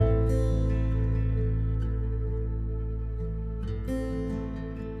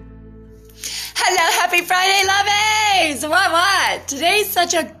Happy Friday, lovies! What? Today's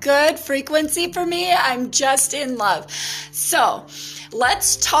such a good frequency for me. I'm just in love. So,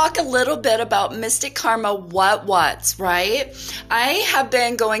 let's talk a little bit about Mystic Karma what's, right? I have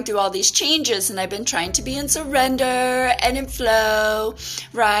been going through all these changes and I've been trying to be in surrender and in flow,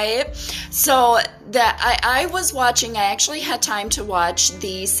 right? So that I was watching, I actually had time to watch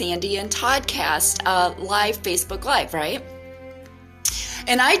the Sandy and Toddcast live Facebook Live, right?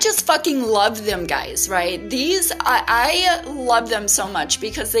 And I just fucking love them, guys, right? These, I love them so much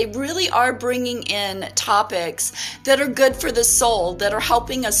because they really are bringing in topics that are good for the soul, that are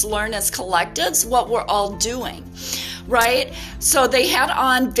helping us learn as collectives what we're all doing, right? So they had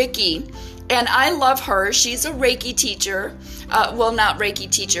on Vicky, and I love her. She's a Reiki teacher. Well, not Reiki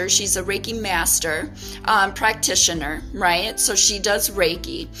teacher. She's a Reiki master, practitioner, right? So she does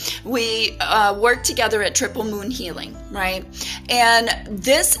Reiki. We work together at Triple Moon Healing, right? And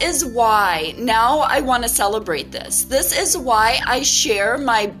this is why, now I want to celebrate this. This is why I share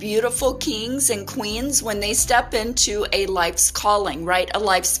my beautiful kings and queens when they step into a life's calling, right? A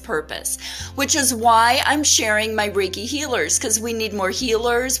life's purpose, which is why I'm sharing my Reiki healers, because we need more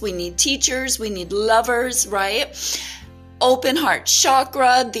healers, we need teachers, we need lovers, right? Open heart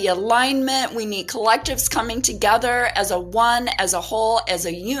chakra, the alignment, we need collectives coming together as a one, as a whole, as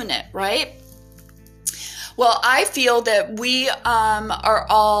a unit, right? Well, I feel that we are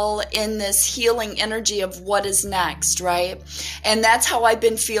all in this healing energy of what is next, right? And that's how I've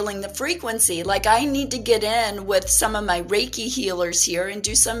been feeling the frequency. Like I need to get in with some of my Reiki healers here and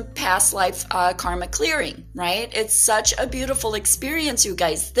do some past life karma clearing, right? It's such a beautiful experience, you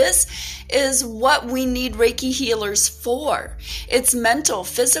guys. This is what we need Reiki healers for. It's mental,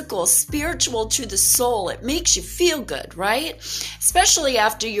 physical, spiritual to the soul. It makes you feel good, right? Especially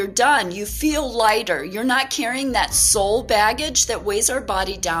after you're done, you feel lighter. You're not carrying that soul baggage that weighs our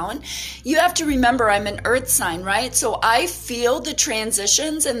body down. You have to remember I'm an earth sign, right? So I feel the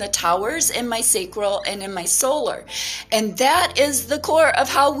transitions and the towers in my sacral and in my solar. And that is the core of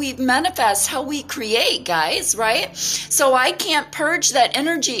how we manifest, how we create, guys, right? So I can't purge that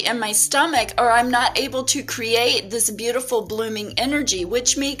energy in my stomach or I'm not able to create this beautiful blooming energy,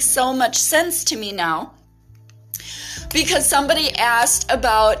 which makes so much sense to me now. Because somebody asked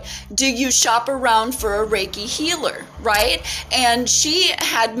about, do you shop around for a Reiki healer, right? And she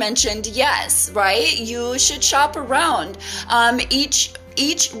had mentioned, yes, right? You should shop around. Each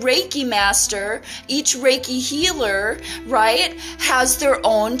Reiki master, each Reiki healer, right, has their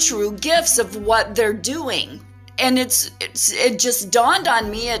own true gifts of what they're doing. And it just dawned on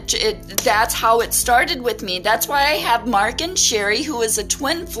me, that's how it started with me. That's why I have Mark and Sherry, who is a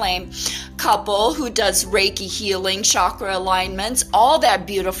twin flame couple who does Reiki healing, chakra alignments, all that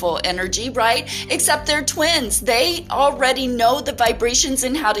beautiful energy, right? Except they're twins. They already know the vibrations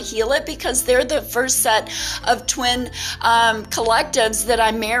and how to heal it because they're the first set of twin collectives that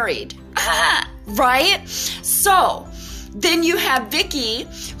I married, right? So then you have Vicky,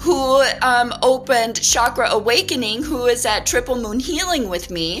 who opened Chakra Awakening, who is at Triple Moon Healing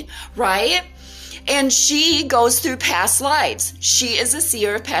with me, right? And she goes through past lives. She is a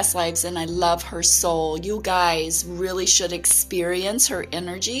seer of past lives, and I love her soul. You guys really should experience her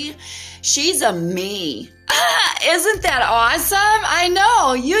energy. She's a me. Isn't that awesome? I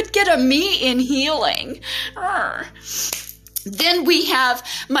know. You'd get a me in healing. Then we have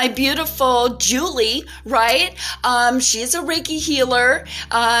my beautiful Julie, right? She's a Reiki healer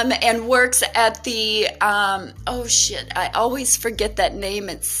and works at the, I always forget that name.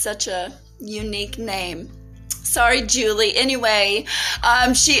 It's such a unique name. Sorry, Julie. Anyway,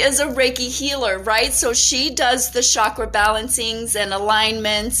 she is a Reiki healer, right? So she does the chakra balancings and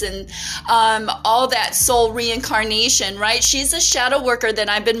alignments and all that soul reincarnation, right? She's a shadow worker that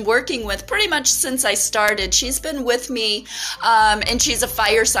I've been working with pretty much since I started. She's been with me, and she's a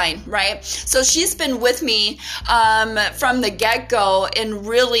fire sign, right? So she's been with me from the get-go and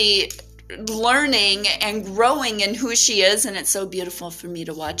really learning and growing in who she is, and it's so beautiful for me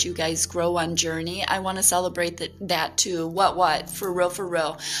to watch you guys grow on journey. I want to celebrate that too. What for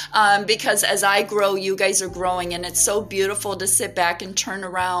real, because as I grow, you guys are growing, and it's so beautiful to sit back and turn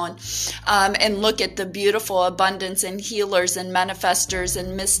around and look at the beautiful abundance and healers and manifestors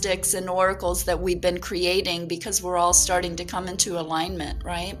and mystics and oracles that we've been creating, because we're all starting to come into alignment,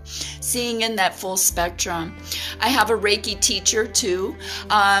 right? Seeing in that full spectrum. I have a Reiki teacher too.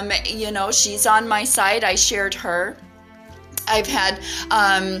 She's on my side. I shared her. I've had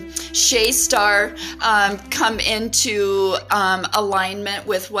Shay Star come into alignment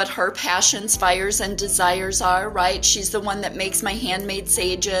with what her passions, fires, and desires are, right? She's the one that makes my handmade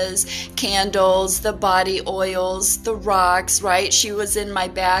sages, candles, the body oils, the rocks, right? She was in my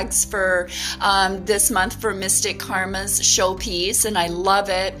bags for this month for Mystic Karma's showpiece, and I love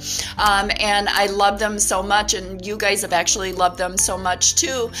it. And I love them so much, and you guys have actually loved them so much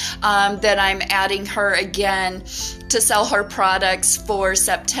too, that I'm adding her again to sell her products for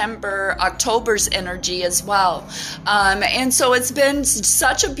September, October's energy as well. And so it's been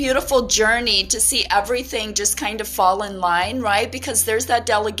such a beautiful journey to see everything just kind of fall in line, right? Because there's that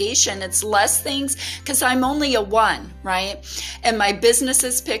delegation. It's less things because I'm only a one, right? And my business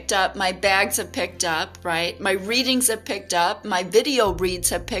has picked up, my bags have picked up, right? My readings have picked up, my video reads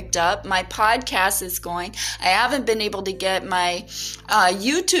have picked up, my podcast is going. I haven't been able to get my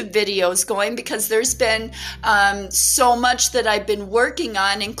YouTube videos going because there's been so much that I've been working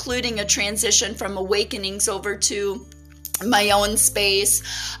on, including a transition from Awakenings over to my own space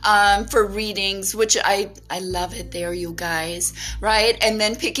for readings, which I love it there, you guys, right? And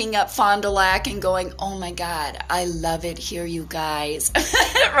then picking up Fond du Lac and going, oh my God, I love it here, you guys,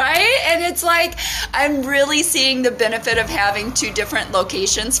 right? And it's like, I'm really seeing the benefit of having two different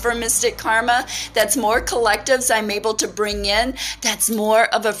locations for Mystic Karma. That's more collectives I'm able to bring in. That's more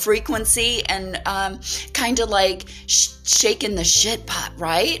of a frequency and kind of like shaking the shit pot,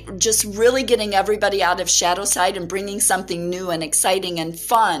 right? Just really getting everybody out of shadow side and bringing something new and exciting and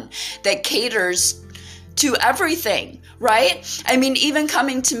fun that caters to everything, right? I mean, even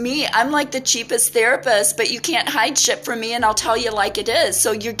coming to me, I'm like the cheapest therapist, but you can't hide shit from me and I'll tell you like it is.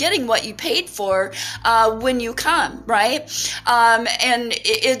 So you're getting what you paid for when you come, right? And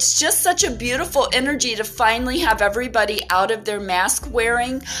it's just such a beautiful energy to finally have everybody out of their mask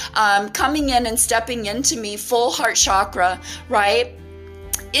wearing, coming in and stepping into me full heart chakra, right?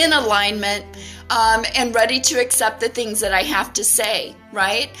 In alignment, and ready to accept the things that I have to say,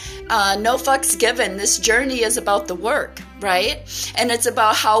 right? No fucks given. This journey is about the work, right? And it's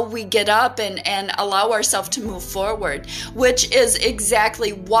about how we get up and allow ourselves to move forward, which is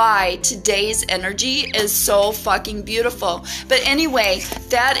exactly why today's energy is so fucking beautiful. But anyway,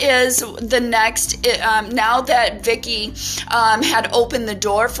 that is the next, now that Vicky had opened the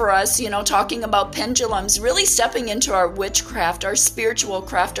door for us, you know, talking about pendulums, really stepping into our witchcraft, our spiritual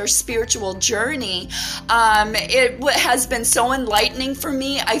craft, our spiritual journey. It has been so enlightening for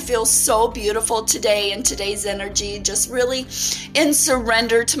me. I feel so beautiful today in today's energy, just really in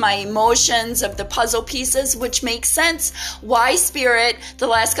surrender to my emotions of the puzzle pieces, which makes sense why Spirit the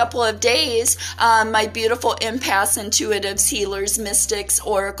last couple of days, my beautiful empaths, intuitives, healers, mystics,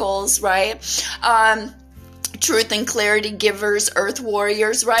 oracles, right? Truth and clarity givers, earth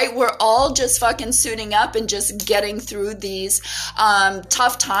warriors, right? We're all just fucking suiting up and just getting through these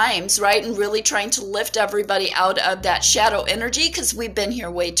tough times, right? And really trying to lift everybody out of that shadow energy because we've been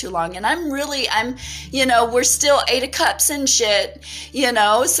here way too long. And I'm, you know, we're still 8 of cups and shit, you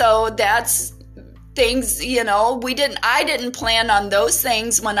know, so that's things, you know, I didn't plan on those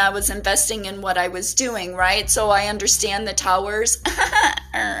things when I was investing in what I was doing, right? So I understand the towers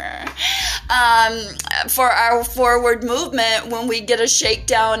for our forward movement when we get a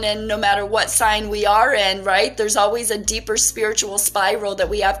shakedown, and no matter what sign we are in, right? There's always a deeper spiritual spiral that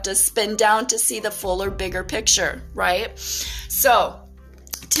we have to spin down to see the fuller, bigger picture, right? So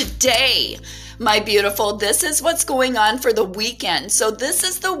today, my beautiful, this is what's going on for the weekend. So this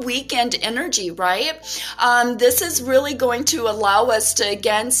is the weekend energy, right? This is really going to allow us to,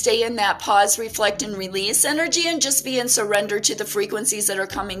 again, stay in that pause, reflect, and release energy and just be in surrender to the frequencies that are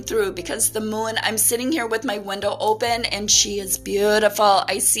coming through, because the moon, I'm sitting here with my window open and she is beautiful.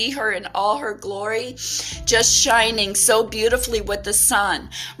 I see her in all her glory, just shining so beautifully with the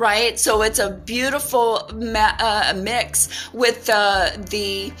sun, right? So it's a beautiful mix with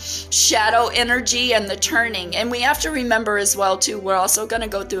the shadow energy and the turning. And we have to remember as well too, we're also going to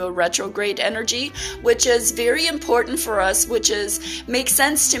go through a retrograde energy, which is very important for us, which makes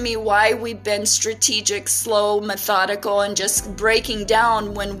sense to me why we've been strategic, slow, methodical, and just breaking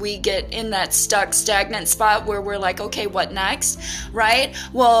down when we get in that stuck, stagnant spot where we're like, okay, what next, right?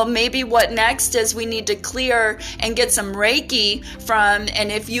 Well, maybe what next is we need to clear and get some Reiki from,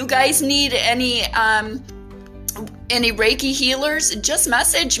 and if you guys need any Any Reiki healers, just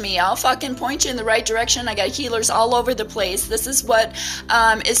message me. I'll fucking point you in the right direction. I got healers all over the place. This is what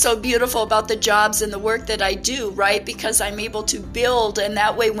is so beautiful about the jobs and the work that I do, right? Because I'm able to build, and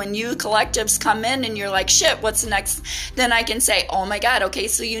that way when you collectives come in and you're like, shit, what's next? Then I can say, oh my God, okay,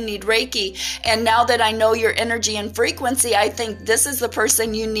 so you need Reiki. And now that I know your energy and frequency, I think this is the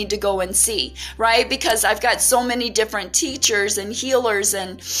person you need to go and see, right? Because I've got so many different teachers and healers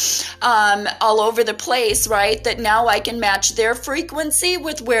and all over the place, right? That now I can match their frequency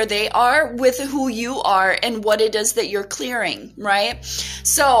with where they are, with who you are and what it is that you're clearing, right?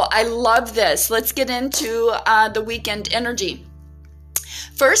 So I love this. Let's get into the weekend energy.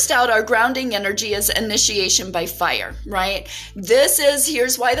 First out, our grounding energy is initiation by fire, right?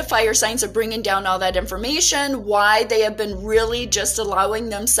 Here's why the fire signs are bringing down all that information, why they have been really just allowing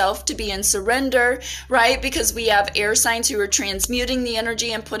themselves to be in surrender, right? Because we have air signs who are transmuting the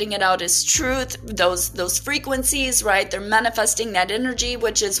energy and putting it out as truth, those frequencies, right? They're manifesting that energy,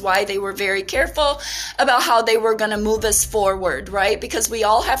 which is why they were very careful about how they were going to move us forward, right? Because we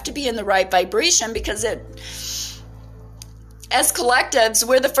all have to be in the right vibration, because as collectives,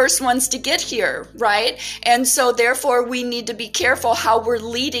 we're the first ones to get here, right? And so therefore we need to be careful how we're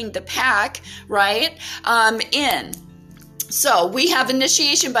leading the pack, right? So we have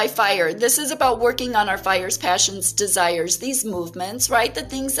initiation by fire. This is about working on our fires, passions, desires, these movements, right? The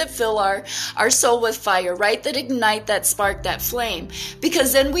things that fill our soul with fire, right? That ignite that spark, that flame.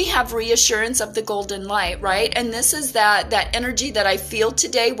 Because then we have reassurance of the golden light, right? And this is that energy that I feel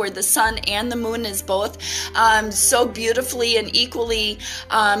today, where the sun and the moon is both so beautifully and equally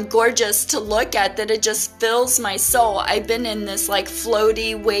gorgeous to look at, that it just fills my soul. I've been in this like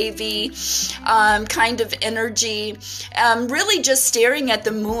floaty, wavy kind of energy, really just staring at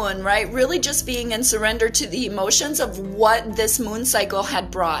the moon, right? Really just being in surrender to the emotions of what this moon cycle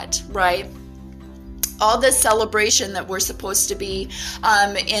had brought, right? All this celebration that we're supposed to be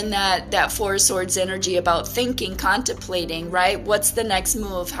in that Four of Swords energy, about thinking, contemplating, right? What's the next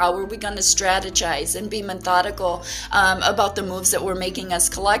move? How are we going to strategize and be methodical about the moves that we're making as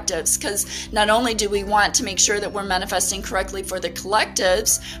collectives? Because not only do we want to make sure that we're manifesting correctly for the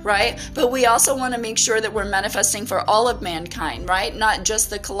collectives, right? But we also want to make sure that we're manifesting for all of mankind, right? Not just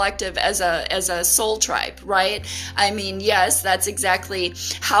the collective as a soul tribe, right? I mean, yes, that's exactly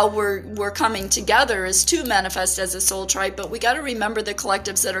how we're coming together, is to manifest as a soul tribe, but we got to remember the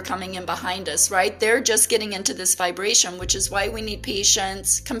collectives that are coming in behind us, right? They're just getting into this vibration, which is why we need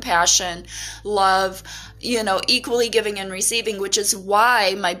patience, compassion, love, equally giving and receiving, which is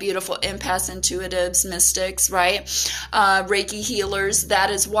why my beautiful empaths, intuitives, mystics, right? Reiki healers, that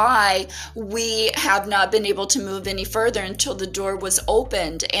is why we have not been able to move any further until the door was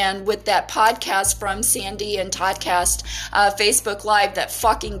opened. And with that podcast from Sandy and Toddcast, Facebook Live, that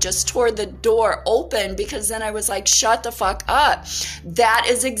fucking just tore the door open, because then I was like, shut the fuck up. That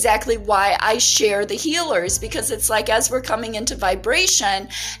is exactly why I share the healers, because it's like, as we're coming into vibration,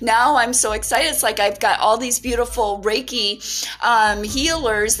 now I'm so excited. It's like I've got all these beautiful Reiki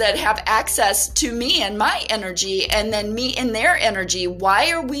healers that have access to me and my energy, and then me in their energy. Why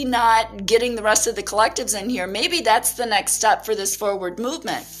are we not getting the rest of the collectives in here? Maybe that's the next step for this forward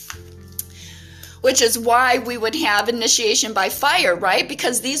movement. Which is why we would have initiation by fire, right?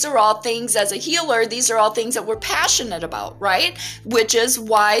 Because these are all things, as a healer, these are all things that we're passionate about, right? Which is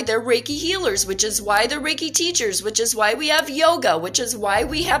why they're Reiki healers, which is why they're Reiki teachers, which is why we have yoga, which is why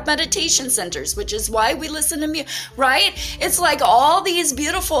we have meditation centers, which is why we listen to music, right? It's like all these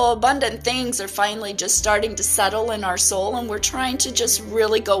beautiful, abundant things are finally just starting to settle in our soul, and we're trying to just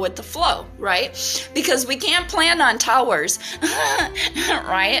really go with the flow, right? Because we can't plan on towers,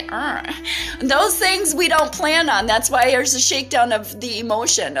 right? Those things we don't plan on. That's why there's a shakedown of the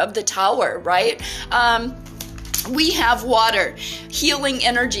emotion of the tower, right? We have water, healing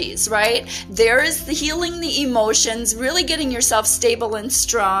energies, right? There is the healing the emotions, really getting yourself stable and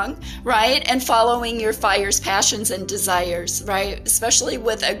strong, right? And following your fires, passions, and desires, right? Especially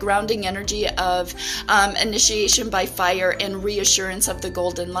with a grounding energy of initiation by fire and reassurance of the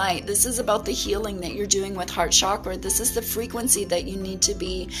golden light. This is about the healing that you're doing with heart chakra. This is the frequency that you need to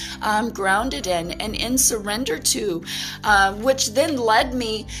be grounded in and in surrender to, which then led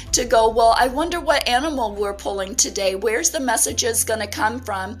me to go, well, I wonder what animal we're pulling today. Where's the messages going to come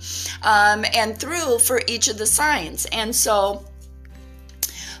from and through for each of the signs? And so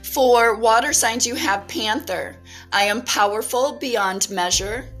for water signs, you have Panther. I am powerful beyond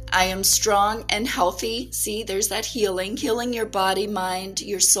measure. I am strong and healthy. See, there's that healing your body, mind,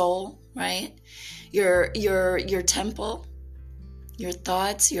 your soul, right? Your temple, your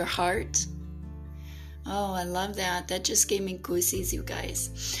thoughts, your heart. Oh, I love that. That just gave me goosies, you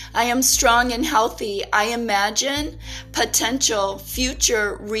guys. I am strong and healthy. I imagine potential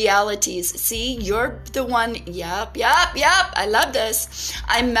future realities. See, you're the one. Yep. I love this.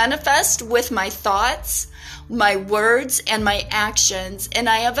 I manifest with my thoughts, my words, and my actions, and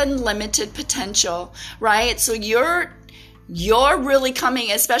I have unlimited potential, right? So you're really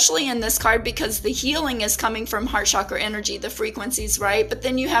coming, especially in this card, because the healing is coming from heart chakra energy, the frequencies, right? But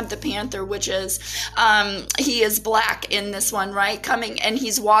then you have the panther, which is, he is black in this one, right? Coming, and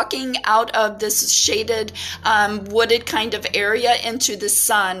he's walking out of this shaded, wooded kind of area into the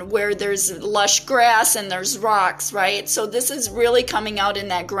sun where there's lush grass and there's rocks, right? So this is really coming out in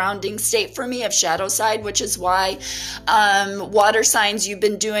that grounding state for me of shadow side, which is why, water signs, you've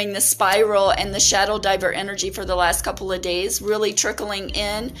been doing the spiral and the shadow diver energy for the last couple of days, really trickling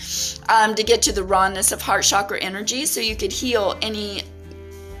in to get to the rawness of heart chakra energy, so you could heal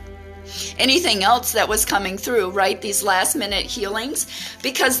anything else that was coming through, right? These last minute healings,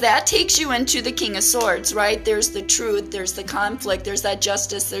 because that takes you into the King of Swords, right? There's the truth, there's the conflict, there's that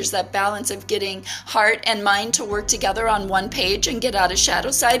justice, there's that balance of getting heart and mind to work together on one page and get out of shadow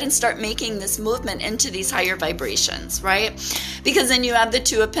side and start making this movement into these higher vibrations, right? Because then you have the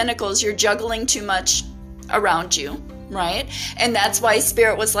Two of Pentacles, you're juggling too much around you, right? And that's why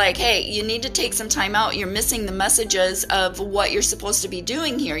Spirit was like, hey, you need to take some time out. You're missing the messages of what you're supposed to be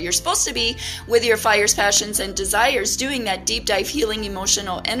doing here. You're supposed to be with your fires, passions, and desires, doing that deep dive healing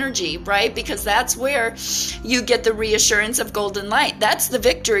emotional energy, right? Because that's where you get the reassurance of golden light. That's the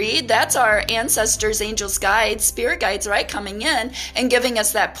victory. That's our ancestors, angels, guides, spirit guides, right? Coming in and giving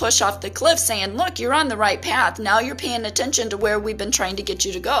us that push off the cliff, saying, look, you're on the right path. Now you're paying attention to where we've been trying to get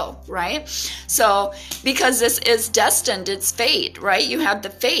you to go, right? So, because this is destined, it's fate, right? You have the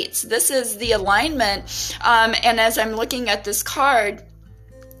fates. This is the alignment. And as I'm looking at this card,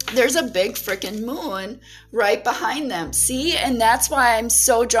 there's a big freaking moon right behind them. See? And that's why I'm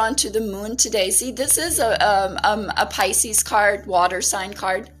so drawn to the moon today. See, this is a Pisces card, water sign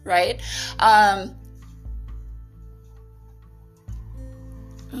card, right?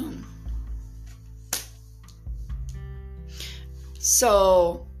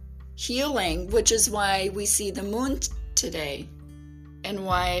 So healing, which is why we see the moon today and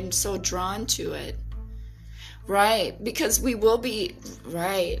why I'm so drawn to it, right? Because we will be,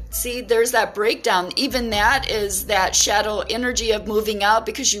 right? See, there's that breakdown. Even that is that shadow energy of moving out,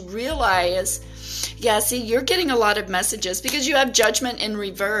 because you realize, yeah, see, you're getting a lot of messages because you have judgment in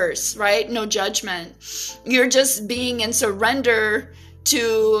reverse, right? No judgment. You're just being in surrender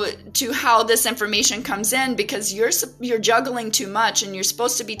to how this information comes in, because you're juggling too much, and you're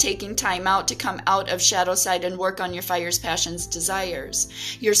supposed to be taking time out to come out of shadow side and work on your fires, passions, desires,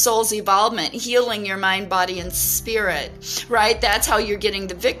 your soul's evolvement, healing your mind, body, and spirit, right? That's how you're getting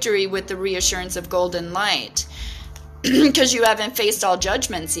the victory with the reassurance of golden light. Because you haven't faced all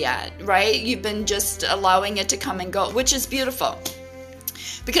judgments yet, right? You've been just allowing it to come and go, which is beautiful.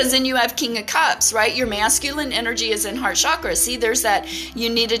 Because then you have King of Cups, right? Your masculine energy is in heart chakra. See, there's that you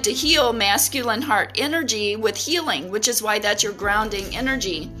needed to heal masculine heart energy with healing, which is why that's your grounding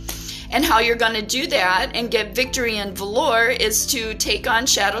energy. And how you're going to do that and get victory and velour is to take on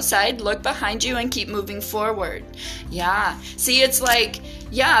shadow side, look behind you, and keep moving forward. Yeah. See, it's like,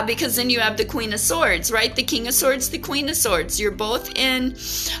 yeah, because then you have the Queen of Swords, right? The King of Swords, the Queen of Swords. You're both in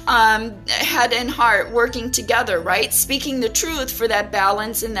head and heart working together, right? Speaking the truth for that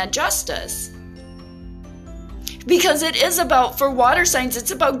balance and that justice. Because it is about, for water signs,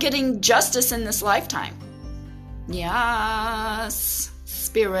 it's about getting justice in this lifetime. Yes.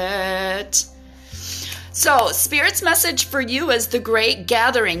 Spirit. So, Spirit's message for you is the great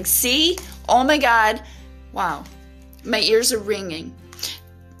gathering. See? Oh my God. Wow. My ears are ringing.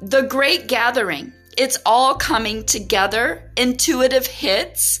 The great gathering. It's all coming together. Intuitive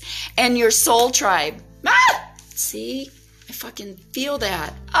hits and your soul tribe. Ah! See? I fucking feel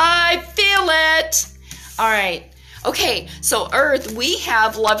that. I feel it. All right. Okay, so Earth, we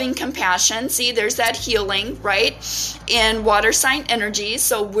have loving compassion. See, there's that healing, right? In water sign energy.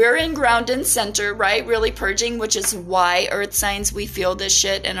 So we're in ground and center, right? Really purging, which is why Earth signs, we feel this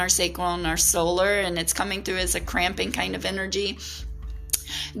shit in our sacral and our solar, and it's coming through as a cramping kind of energy.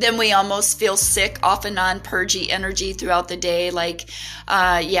 Then we almost feel sick off and on, purgy energy throughout the day. Like,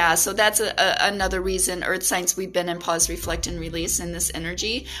 yeah, so that's another reason, Earth signs, we've been in pause, reflect, and release in this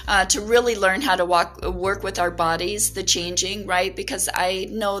energy to really learn how to work with our bodies, the changing, right? Because I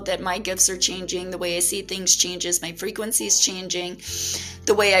know that my gifts are changing. The way I see things changes. My frequency is changing.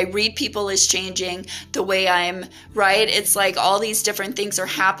 The way I read people is changing. The way I'm, right? It's like all these different things are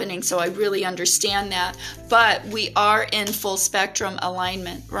happening. So I really understand that. But we are in full spectrum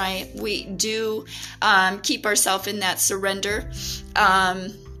alignment. right? We do keep ourselves in that surrender,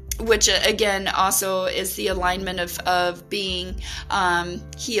 which again also is the alignment of being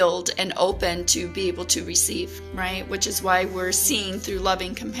healed and open to be able to receive, right? Which is why we're seeing through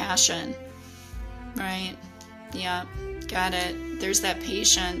loving compassion, right? Yeah, got it. There's that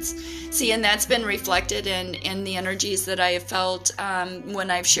patience. See, and that's been reflected in the energies that I have felt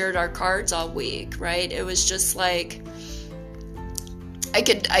when I've shared our cards all week, right? It was just like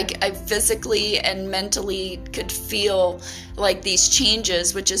I physically and mentally could feel like these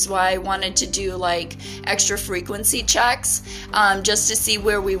changes, which is why I wanted to do like extra frequency checks, just to see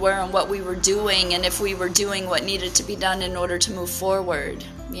where we were and what we were doing, and if we were doing what needed to be done in order to move forward.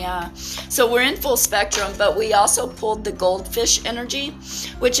 Yeah. So we're in full spectrum, but we also pulled the goldfish energy,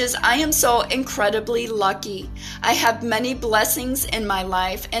 which is I am so incredibly lucky. I have many blessings in my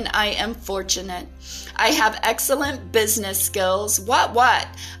life and I am fortunate. I have excellent business skills. What?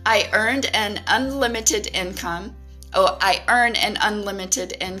 I earned an unlimited income. I earn an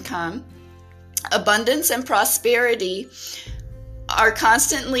unlimited income. Abundance and prosperity are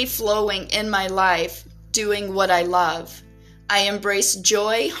constantly flowing in my life, doing what I love. I embrace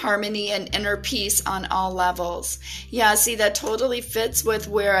joy, harmony, and inner peace on all levels. Yeah, see, that totally fits with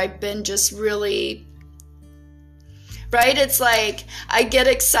where I've been just really, right? It's like I get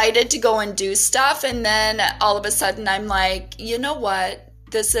excited to go and do stuff, and then all of a sudden I'm like, you know what?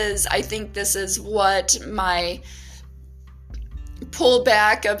 I think this is what my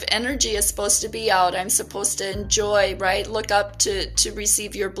pullback of energy is supposed to be out. I'm supposed to enjoy, right? Look up to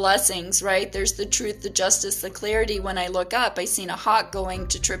receive your blessings, right? There's the truth, the justice, the clarity. When I look up, I seen a hawk going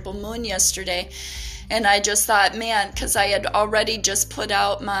to triple moon yesterday. And I just thought, man, because I had already just put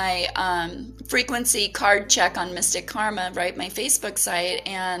out my frequency card check on Mystic Karma, right? My Facebook site.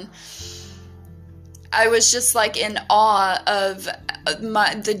 And I was just like in awe of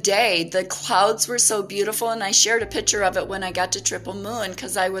the day. The clouds were so beautiful, and I shared a picture of it when I got to triple moon,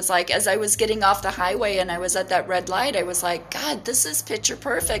 because I was like, as I was getting off the highway and I was at that red light, I was like, God, this is picture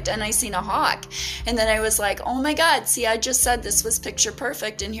perfect. And I seen a hawk, and then I was like, oh my God, see, I just said this was picture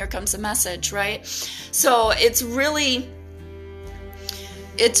perfect, and here comes a message, right? So it's really,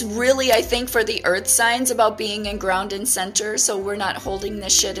 I think, for the earth signs about being in ground and center, so we're not holding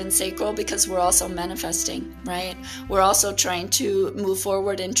this shit in sacral, because we're also manifesting, right? We're also trying to move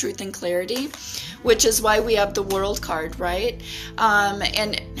forward in truth and clarity, which is why we have the world card, right?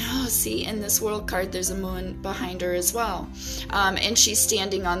 See, in this world card, there's a moon behind her as well, and she's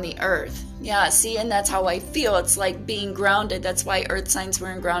standing on the earth. Yeah, see, and that's how I feel. It's like being grounded. That's why earth signs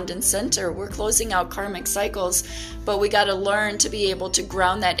were in ground and center. We're closing out karmic cycles, but we got to learn to be able to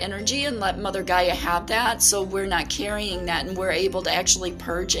ground that energy and let Mother Gaia have that, so we're not carrying that, and we're able to actually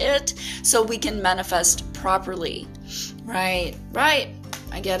purge it so we can manifest properly. Right.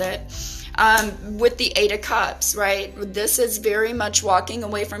 I get it. With the Eight of Cups, right? This is very much walking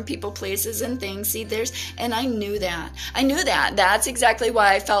away from people, places, and things. See, and I knew that. That's exactly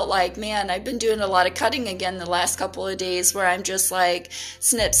why I felt like, man, I've been doing a lot of cutting again the last couple of days, where I'm just like,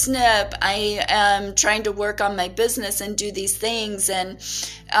 snip. I am trying to work on my business and do these things, and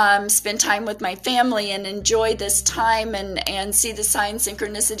spend time with my family and enjoy this time, and see the signs,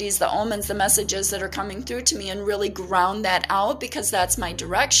 synchronicities, the omens, the messages that are coming through to me, and really ground that out, because that's my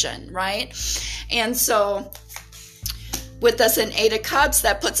direction, right? And so with us in Eight of Cups,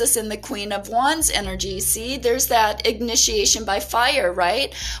 that puts us in the Queen of Wands energy. See, there's that initiation by fire,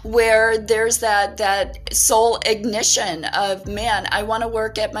 right? Where there's that soul ignition of, man, I want to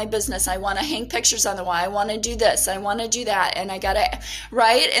work at my business. I want to hang pictures on the wall. I want to do this. I want to do that. And I got to,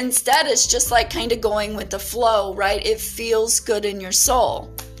 right? Instead, it's just like kind of going with the flow, right? It feels good in your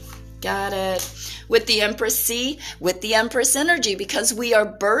soul. Got it. With the Empress, see, with the Empress energy, because we are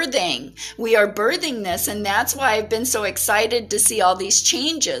birthing this, and that's why I've been so excited to see all these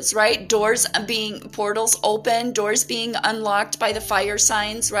changes, right? Portals open, doors being unlocked by the fire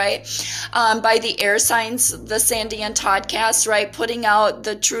signs, right? By the air signs, the Sandy and Toddcast, right? Putting out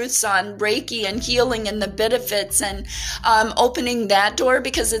the truths on Reiki and healing and the benefits, and opening that door,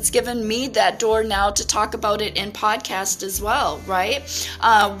 because it's given me that door now to talk about it in podcast as well, right?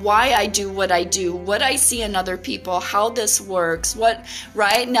 Why I do what I do, what I see in other people, how this works,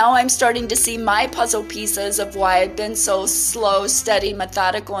 right? Now I'm starting to see my puzzle pieces of why I've been so slow, steady,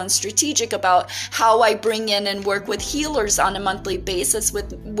 methodical, and strategic about how I bring in and work with healers on a monthly basis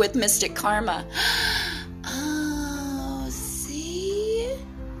with Mystic Karma. Oh, see?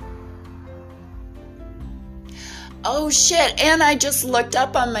 Oh, shit. And I just looked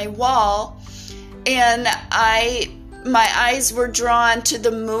up on my wall, and my eyes were drawn to the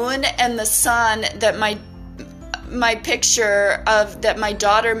moon and the sun that my my picture of that my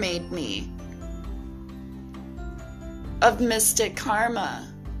daughter made me of Mystic Karma.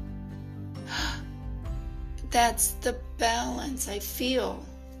 That's the balance I feel,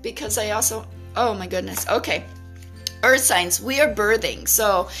 because I also, oh my goodness, okay. Earth signs, we are birthing,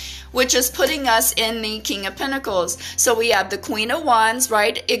 so, which is putting us in the King of Pentacles. So we have the Queen of Wands,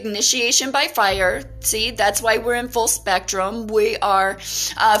 right? Initiation by fire. See, that's why we're in full spectrum. We are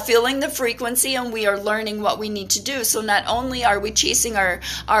feeling the frequency, and we are learning what we need to do. So not only are we chasing our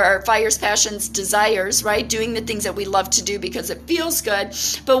fires, passions, desires, right? Doing the things that we love to do because it feels good,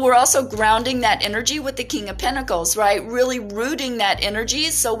 but we're also grounding that energy with the King of Pentacles, right? Really rooting that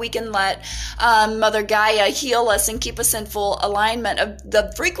energy so we can let Mother Gaia heal us and keep us in full alignment of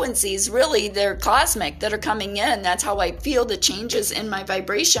the frequencies. Really, they're cosmic that are coming in. That's how I feel the changes in my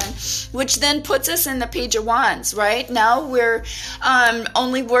vibration, which then puts us in the Page of Wands, right? Now we're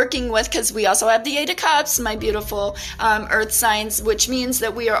only working with, because we also have the Eight of Cups, my beautiful earth signs, which means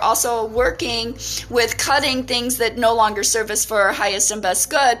that we are also working with cutting things that no longer serve us for our highest and best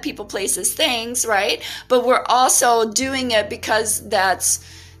good, people, places, things, right? But we're also doing it because that's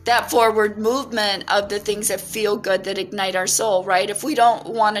that forward movement of the things that feel good, that ignite our soul, right? If we don't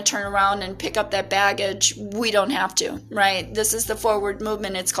want to turn around and pick up that baggage, we don't have to, right? This is the forward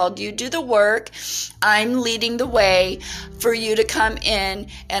movement. It's called you do the work. I'm leading the way for you to come in,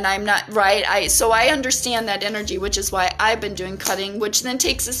 and I'm not, right? So I understand that energy, which is why I've been doing cutting, which then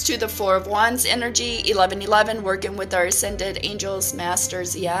takes us to the Four of Wands energy, 1111, working with our ascended angels,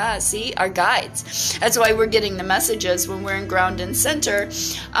 masters, yeah, see, our guides. That's why we're getting the messages when we're in ground and center.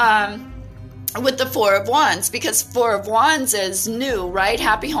 With the Four of Wands, because Four of Wands is new, right?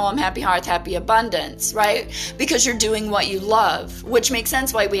 Happy home, happy hearth, happy abundance, right? Because you're doing what you love, which makes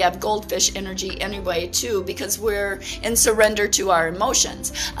sense why we have goldfish energy anyway, too, because we're in surrender to our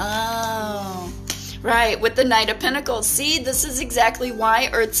emotions. Oh, right. With the Knight of Pentacles. See, this is exactly why,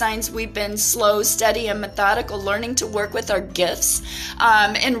 earth signs, we've been slow, steady, and methodical, learning to work with our gifts,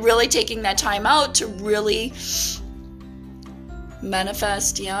 and really taking that time out to really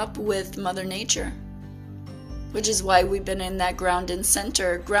manifest, yep, with Mother Nature, which is why we've been in that ground and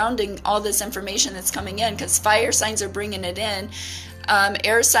center, grounding all this information that's coming in, because fire signs are bringing it in,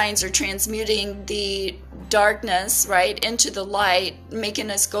 air signs are transmuting the darkness, right, into the light, making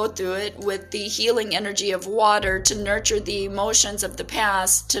us go through it with the healing energy of water to nurture the emotions of the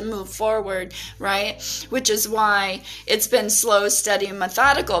past to move forward, right? Which is why it's been slow, steady, and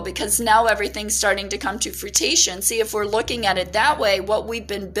methodical, because now everything's starting to come to fruition. See, if we're looking at it that way, what we've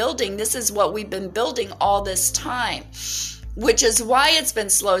been building, this is what we've been building all this time. Which is why it's been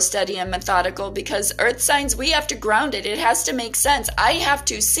slow, steady, and methodical, because earth signs, we have to ground it. It has to make sense. I have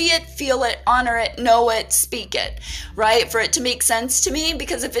to see it, feel it, honor it, know it, speak it, right? For it to make sense to me,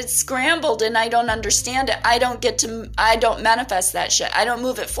 because if it's scrambled and I don't understand it, I don't manifest that shit. I don't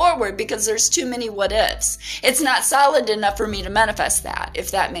move it forward because there's too many what ifs. It's not solid enough for me to manifest that,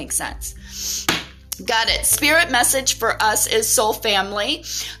 if that makes sense. Got it. Spirit message for us is soul family.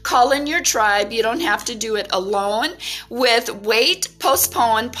 Call in your tribe. You don't have to do it alone. With wait,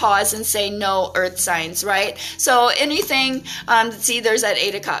 postpone, pause, and say no, earth signs, right? So anything, see, there's that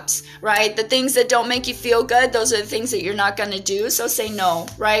Eight of Cups, right? The things that don't make you feel good, those are the things that you're not going to do. So say no,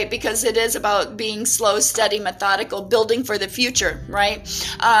 right? Because it is about being slow, steady, methodical, building for the future, right?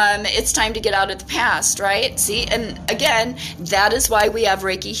 It's time to get out of the past, right? See, and again, that is why we have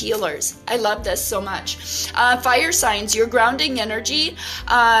Reiki healers. I love this so much. Fire signs, your grounding energy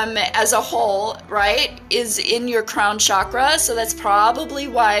as a whole, right, is in your crown chakra. So that's probably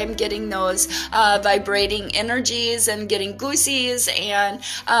why I'm getting those vibrating energies and getting goosies, and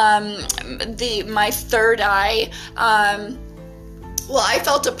my third eye. Well, I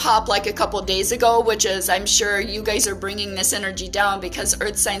felt a pop like a couple days ago, which is, I'm sure you guys are bringing this energy down, because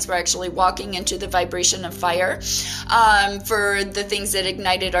earth signs were actually walking into the vibration of fire for the things that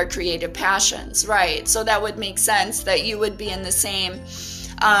ignited our creative passions, right? So that would make sense that you would be in the same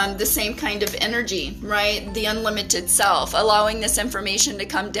kind of energy, right? The unlimited self, allowing this information to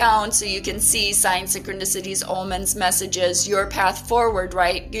come down so you can see signs, synchronicities, omens, messages, your path forward,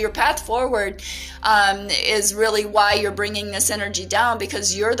 right? Your path forward is really why you're bringing this energy down,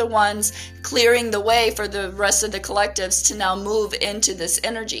 because you're the ones clearing the way for the rest of the collectives to now move into this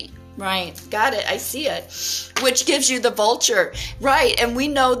energy. Right. Got it. I see it. Which gives you the vulture. Right. And we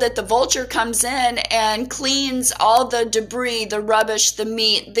know that the vulture comes in and cleans all the debris, the rubbish, the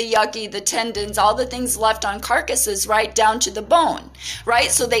meat, the yucky, the tendons, all the things left on carcasses, right down to the bone.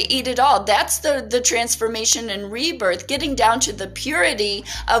 Right. So they eat it all. That's the transformation and rebirth, getting down to the purity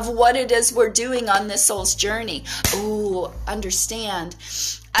of what it is we're doing on this soul's journey. Ooh, understand.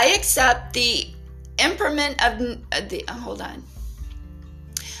 I accept the impermanent hold on.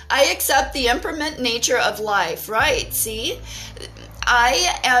 I accept the impermanent nature of life, right? See?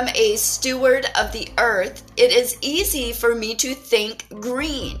 I am a steward of the earth. It is easy for me to think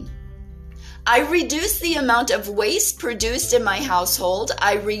green. I reduce the amount of waste produced in my household.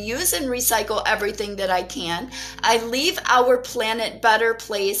 I reuse and recycle everything that I can. I leave our planet better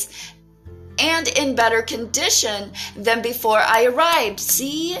place and in better condition than before I arrived.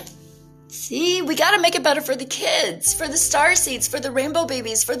 See, we got to make it better for the kids, for the star seeds, for the rainbow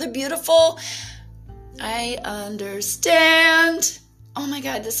babies, for the beautiful. I understand. Oh my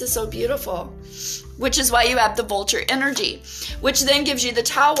God, this is so beautiful. Which is why you have the vulture energy, which then gives you the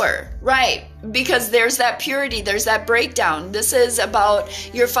tower, right? Because there's that purity, there's that breakdown. This is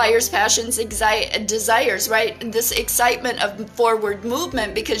about your fires, passions, desires, right? This excitement of forward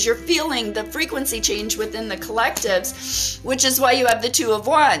movement because you're feeling the frequency change within the collectives, which is why you have the Two of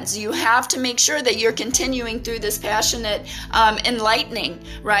Wands. You have to make sure that you're continuing through this passionate enlightening,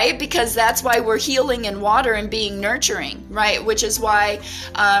 right? Because that's why we're healing in water and being nurturing, right? Which is why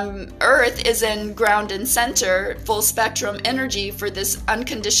Earth is in ground and center, full spectrum energy for this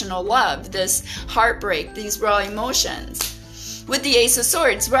unconditional love, this heartbreak, these raw emotions. With the Ace of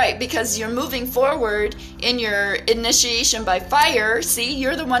Swords, right, because you're moving forward in your initiation by fire. See,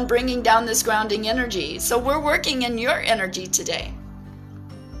 you're the one bringing down this grounding energy. So we're working in your energy today.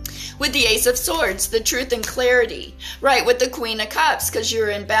 With the Ace of Swords, the truth and clarity, right, with the Queen of Cups, because you're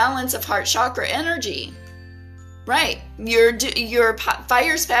in balance of heart chakra energy. Right. Your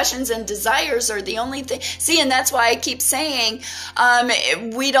fires, passions, and desires are the only thing. See, and that's why I keep saying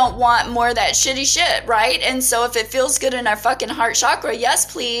we don't want more of that shitty shit, right? And so if it feels good in our fucking heart chakra,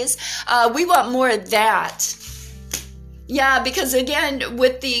 yes, please. We want more of that. Yeah, because again,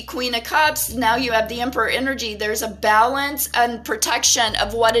 with the Queen of Cups, now you have the Emperor energy. There's a balance and protection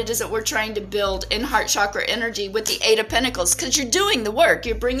of what it is that we're trying to build in heart chakra energy with the Eight of Pentacles, because you're doing the work.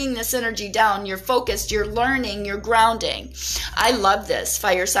 You're bringing this energy down. You're focused. You're learning. You're grounding. I love this,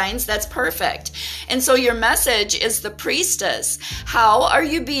 fire signs. That's perfect. And so your message is the Priestess. How are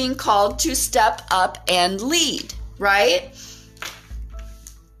you being called to step up and lead, right?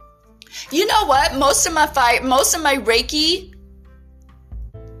 You know what? Most of my Reiki,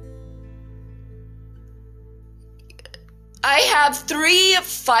 I have 3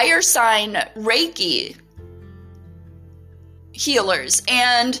 fire sign Reiki healers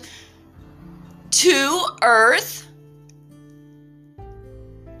and 2 earth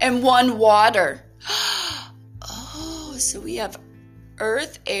and 1 water. Oh, so we have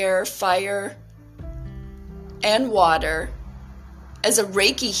earth, air, fire, and water as a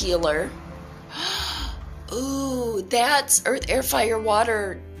Reiki healer. Ooh, that's earth, air, fire,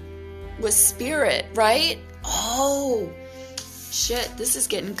 water with spirit, right? Oh, shit, this is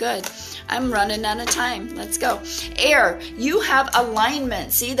getting good. I'm running out of time. Let's go. Air, you have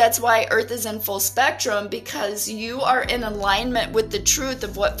alignment. See, that's why Earth is in full spectrum, because you are in alignment with the truth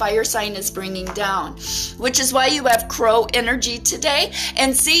of what fire sign is bringing down, which is why you have crow energy today.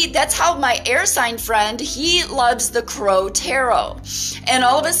 And see, that's how my air sign friend, he loves the crow tarot. And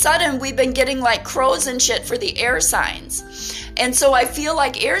all of a sudden, we've been getting like crows and shit for the air signs. And so I feel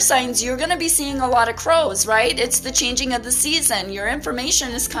like air signs, you're going to be seeing a lot of crows, right? It's the changing of the season. Your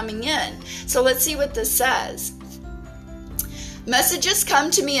information is coming in. So let's see what this says. Messages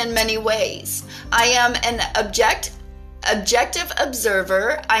come to me in many ways. I am an objective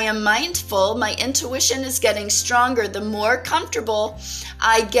observer. I am mindful. My intuition is getting stronger the more comfortable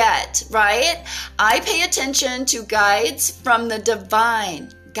I get, right? I pay attention to guides from the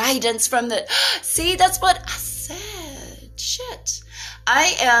divine. Guidance from the... See, that's what I said. Shit.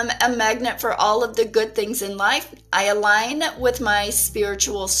 I am a magnet for all of the good things in life. I align with my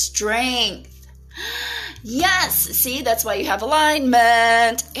spiritual strength. Yes. See, that's why you have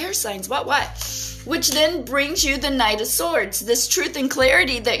alignment. Air signs. What? Which then brings you the Knight of Swords. This truth and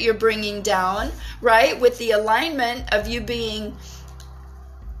clarity that you're bringing down, right? With the alignment of you being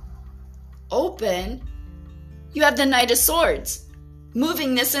open. You have the Knight of Swords.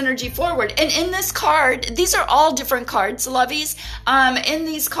 Moving this energy forward. And in this card, these are all different cards, lovies. In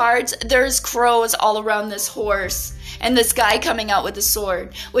these cards, there's crows all around this horse and this guy coming out with a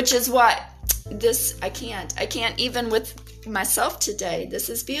sword, which is what this, I can't even with myself today. This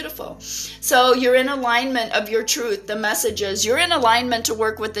is beautiful. So you're in alignment of your truth, the messages. You're in alignment to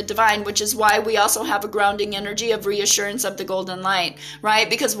work with the divine, which is why we also have a grounding energy of reassurance of the golden light, right?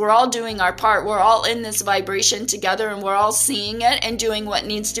 Because we're all doing our part. We're all in this vibration together, and we're all seeing it and doing what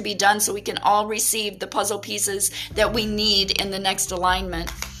needs to be done so we can all receive the puzzle pieces that we need in the next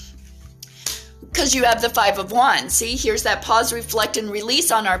alignment. Because you have the Five of Wands. See, here's that pause, reflect, and release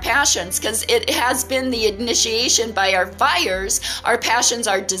on our passions, because it has been the initiation by our fires, our passions,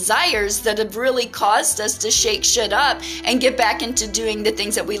 our desires that have really caused us to shake shit up and get back into doing the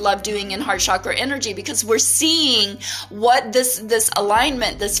things that we love doing in heart chakra energy, because we're seeing what this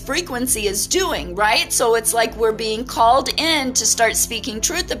alignment, this frequency is doing, right? So it's like we're being called in to start speaking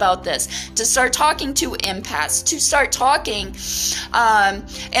truth about this, to start talking to empaths, to start talking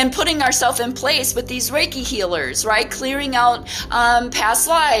and putting ourselves in place with these Reiki healers, right? Clearing out past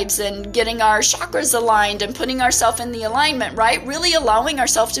lives and getting our chakras aligned and putting ourselves in the alignment, right? Really allowing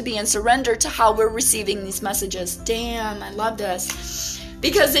ourselves to be in surrender to how we're receiving these messages. Damn, I love this.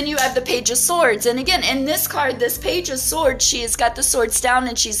 Because then you have the Page of Swords. And again, in this card, this Page of Swords, she has got the swords down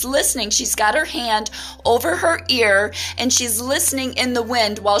and she's listening. She's got her hand over her ear and she's listening in the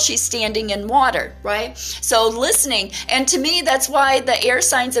wind while she's standing in water, right? So listening. And to me, that's why the air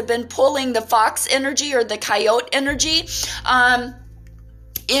signs have been pulling the fox energy or the coyote energy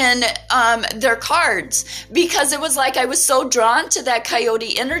in their cards, because it was like I was so drawn to that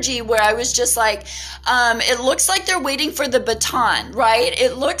coyote energy where I was just like, it looks like they're waiting for the baton, right?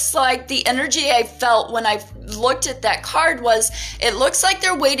 It looks like the energy I felt when I looked at that card was, it looks like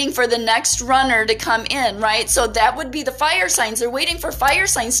they're waiting for the next runner to come in, right? So that would be the fire signs. They're waiting for fire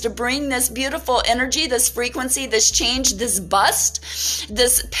signs to bring this beautiful energy, this frequency, this change, this bust,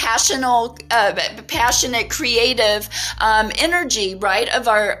 this passionate, creative energy, right, of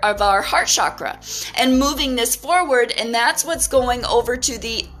our heart chakra, and moving this forward. And that's what's going over to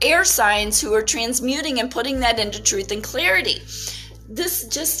the air signs who are transmuting and putting that into truth and clarity. This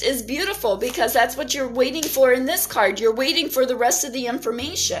just is beautiful, because that's what you're waiting for in this card. You're waiting for the rest of the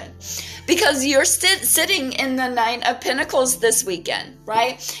information, because you're sitting in the Nine of Pentacles this weekend,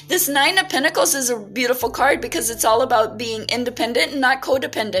 right? This Nine of Pentacles is a beautiful card because it's all about being independent and not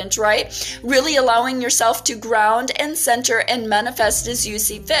codependent, right? Really allowing yourself to ground and center and manifest as you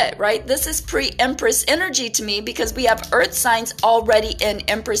see fit, right? This is pre-Empress energy to me, because we have earth signs already in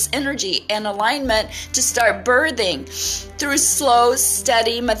Empress energy and alignment to start birthing through slow,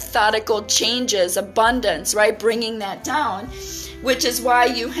 steady, methodical changes, abundance, right? Bringing that down, which is why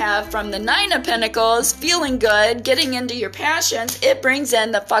you have from the Nine of Pentacles, feeling good, getting into your passions, it brings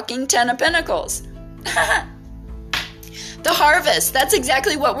in the fucking Ten of Pentacles. The harvest, that's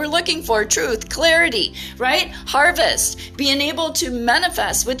exactly what we're looking for. Truth, clarity, right? Harvest, being able to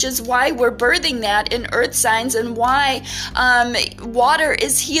manifest, which is why we're birthing that in earth signs, and why water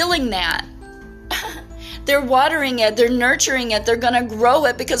is healing that. They're watering it, they're nurturing it, they're going to grow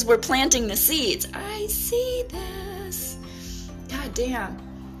it because we're planting the seeds. I see this. God damn.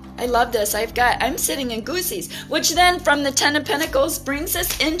 I love this. I'm sitting in goosies, which then from the Ten of Pentacles brings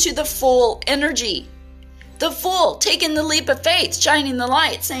us into the Fool energy. The Fool, taking the leap of faith, shining the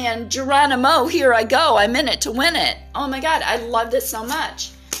light, saying, Geronimo, here I go. I'm in it to win it. Oh my God, I love this so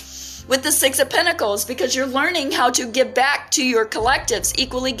much. With the Six of Pentacles, because you're learning how to give back to your collectives,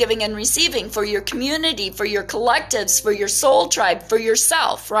 equally giving and receiving, for your community, for your collectives, for your soul tribe, for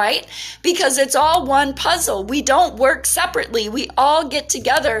yourself, right? Because it's all one puzzle. We don't work separately. We all get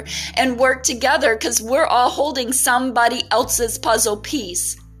together and work together because we're all holding somebody else's puzzle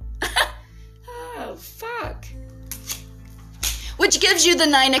piece. Oh, fuck. Which gives you the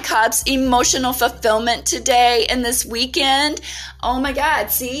Nine of Cups, emotional fulfillment today and this weekend. Oh my God,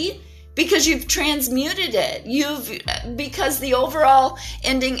 see? Because you've transmuted it. Because the overall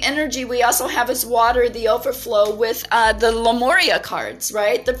ending energy we also have is water, the overflow with the Lemuria cards,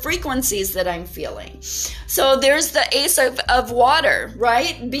 right? The frequencies that I'm feeling. So there's the Ace of water,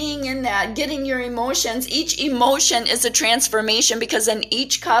 right? Being in that, getting your emotions. Each emotion is a transformation, because in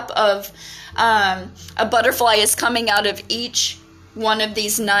each cup of a butterfly is coming out of each one of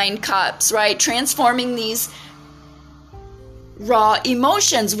these 9 cups, right? Transforming these raw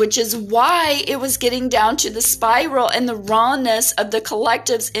emotions, which is why it was getting down to the spiral and the rawness of the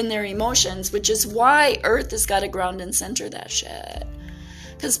collectives in their emotions, which is why Earth has got to ground and center that shit.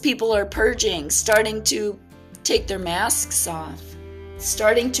 Because people are purging, starting to take their masks off,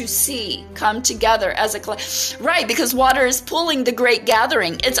 starting to see, come together as a collective. Right, because water is pulling the great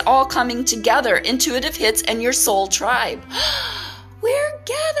gathering. It's all coming together. Intuitive hits and your soul tribe. We're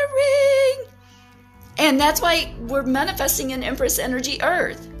gathering. And that's why we're manifesting in Empress energy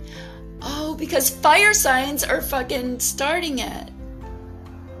Earth. Oh, because fire signs are fucking starting it.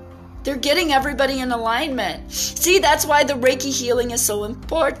 They're getting everybody in alignment. See, that's why the Reiki healing is so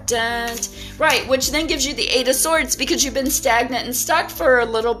important. Right, which then gives you the Eight of Swords, because you've been stagnant and stuck for a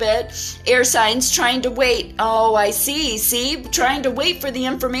little bit. Air signs trying to wait. Oh, I see. See, trying to wait for the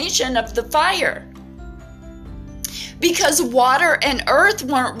information of the fire. Because water and earth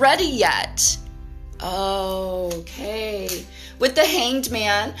weren't ready yet. Okay. With the Hanged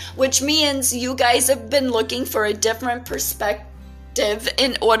Man, which means you guys have been looking for a different perspective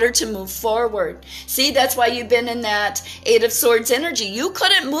in order to move forward. See, that's why you've been in that Eight of Swords energy. You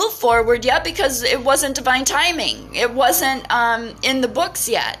couldn't move forward yet because it wasn't divine timing. It wasn't in the books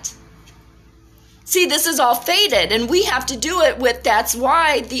yet. See, this is all fated, and we have to do it with, that's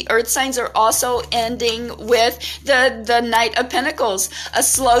why the earth signs are also ending with the Knight of Pentacles. A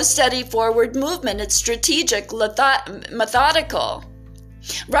slow, steady forward movement. It's strategic, methodical.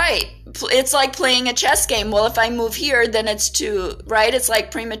 Right. It's like playing a chess game. Well, if I move here, then it's right? It's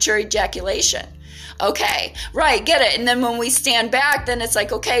like premature ejaculation. Okay, right, get it. And then when we stand back, then it's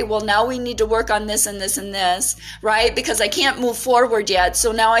like, okay, well, now we need to work on this and this and this, right? Because I can't move forward yet.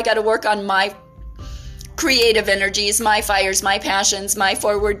 So now I got to work on my creative energies, my fires, my passions, my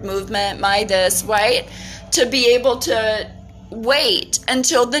forward movement, my this, right? To be able to wait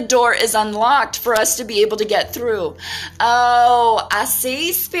until the door is unlocked for us to be able to get through. Oh, I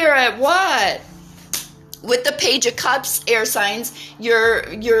see, Spirit. What? With the Page of Cups, air signs, you're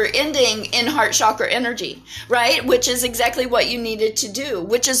ending in heart chakra energy, right? Which is exactly what you needed to do,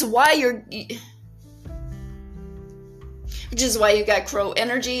 which is why you got Crow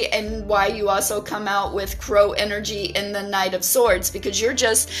energy, and why you also come out with Crow energy in the Knight of Swords, because you're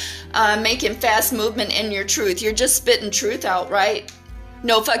just making fast movement in your truth. You're just spitting truth out, right?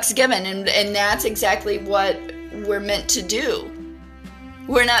 No fucks given, and that's exactly what we're meant to do.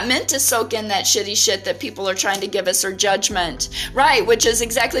 We're not meant to soak in that shitty shit that people are trying to give us, or judgment, right? Which is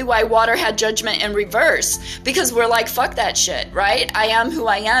exactly why water had judgment in reverse, because we're like, fuck that shit, right? I am who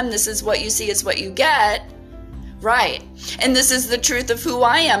I am. This is what you see is what you get. Right. And this is the truth of who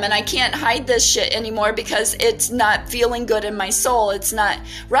I am. And I can't hide this shit anymore because it's not feeling good in my soul. It's not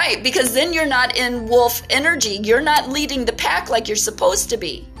right. Because then you're not in wolf energy. You're not leading the pack like you're supposed to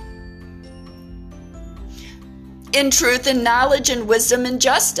be. In truth and knowledge and wisdom and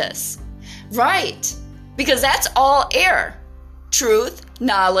justice. Right. Because that's all air. Truth,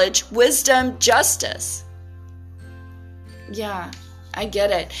 knowledge, wisdom, justice. Yeah. I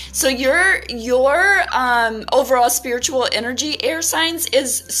get it. So your overall spiritual energy, air signs,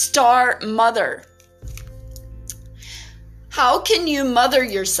 is Star Mother. How can you mother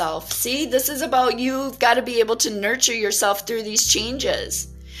yourself? See, this is about you've got to be able to nurture yourself through these changes.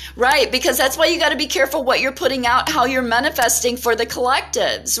 Right, because that's why you got to be careful what you're putting out, how you're manifesting for the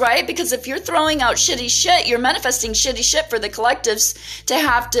collectives, right? Because if you're throwing out shitty shit, you're manifesting shitty shit for the collectives to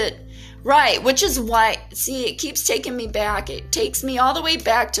have to... Right, which is why, see, it keeps taking me back. It takes me all the way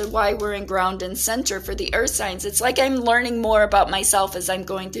back to why we're in ground and center for the earth signs. It's like I'm learning more about myself as I'm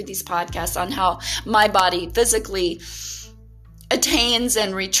going through these podcasts on how my body physically attains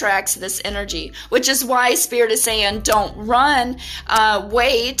and retracts this energy, which is why Spirit is saying don't run,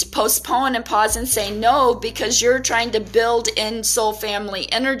 wait, postpone and pause and say no, because you're trying to build in soul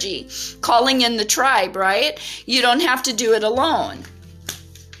family energy, calling in the tribe, right? You don't have to do it alone.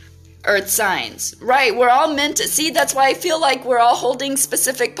 Earth signs, right? We're all meant to see. That's why I feel like we're all holding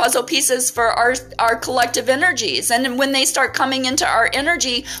specific puzzle pieces for our collective energies. And when they start coming into our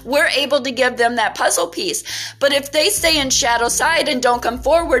energy, we're able to give them that puzzle piece. But if they stay in shadow side and don't come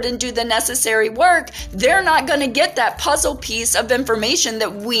forward and do the necessary work, they're not going to get that puzzle piece of information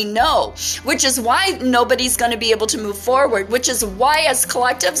that we know, which is why nobody's going to be able to move forward, which is why as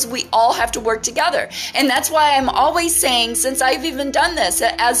collectives, we all have to work together. And that's why I'm always saying, since I've even done this,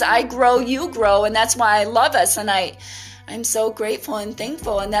 as I grow, you grow, and that's why I love us, and I'm so grateful and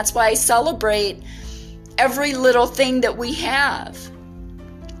thankful, and that's why I celebrate every little thing that we have.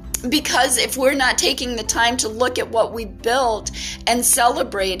 Because if we're not taking the time to look at what we built and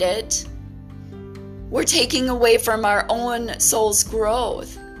celebrate it, we're taking away from our own soul's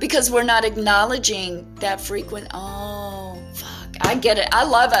growth, because we're not acknowledging that I get it. I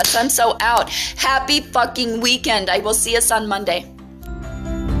love us. I'm so out. Happy fucking weekend. I will see us on Monday.